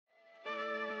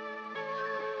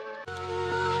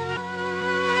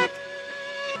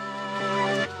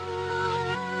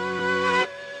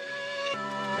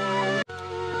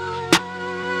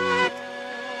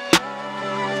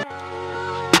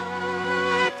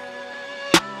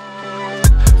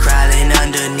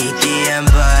Underneath the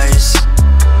embers,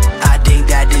 I think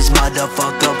that this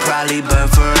motherfucker probably burn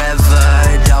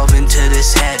forever. Dove into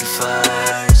this head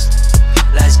first.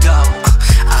 Let's go.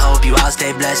 I hope you all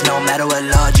stay blessed no matter what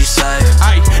Lord you serve.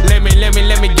 Ay, let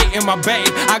me get in my bag.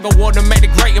 I go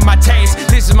automatic right in my task.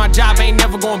 This is my job, ain't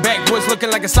never going backwards. Looking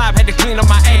like a slob, had to clean up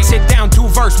my ass. Sit down, 2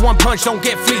 verse, 1 punch, don't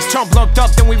get fleeced. Trump lumped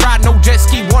up, then we ride no jet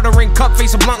ski. Watering cup,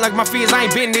 face a blunt like my fears. I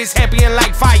ain't been this happy in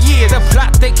like 5 years. The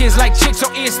plot thick is like chicks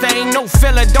on Insta, ain't no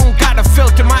filler. Don't gotta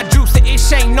filter my juice, the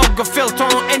ish ain't no good filter.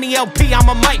 On any LP, I'm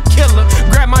a mic killer.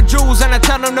 Grab my jewels and I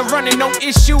tell them to run it, no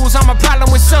issues. I'm a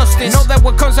problem with substance. Know that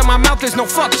what comes out my mouth is no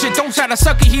fuck shit. Don't try to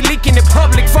suck it, he leaking in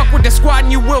public. Fuck with the squad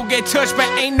and you will get touched, but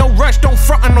ain't no rush, don't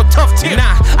front on no tough tip.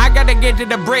 Nah, I gotta get to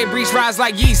the bread, breeze rise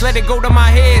like yeast. Let it go to my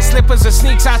head, slippers or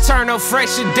sneaks, I turn up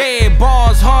fresh or dead.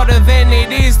 Bars harder than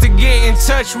it is to get in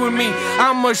touch with me.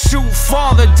 I'ma shoot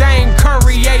father, Dame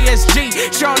Curry,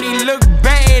 ASG. Shorty look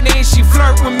bad and she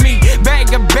flirt with me.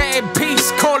 Bag a bad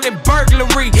piece, call it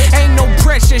burglary. Ain't no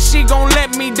pressure, she gon'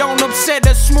 let me, don't upset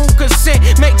her. Smooth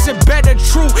consent makes it better,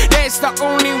 true. That's the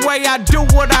only way I do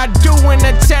what I do in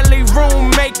the telly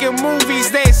room. Making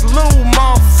movies, that's Lou,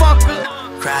 motherfucker.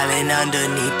 Crawling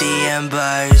underneath the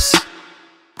embers,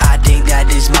 I think that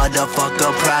this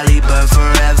motherfucker probably burn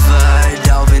forever.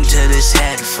 Dove into this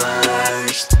head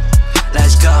first.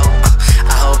 Let's go.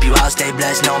 I hope you all stay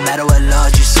blessed no matter what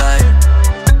Lord you serve.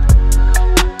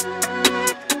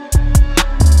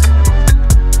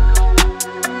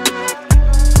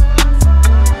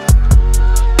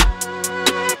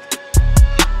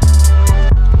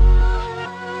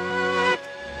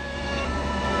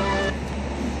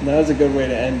 That was a good way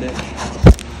to end it.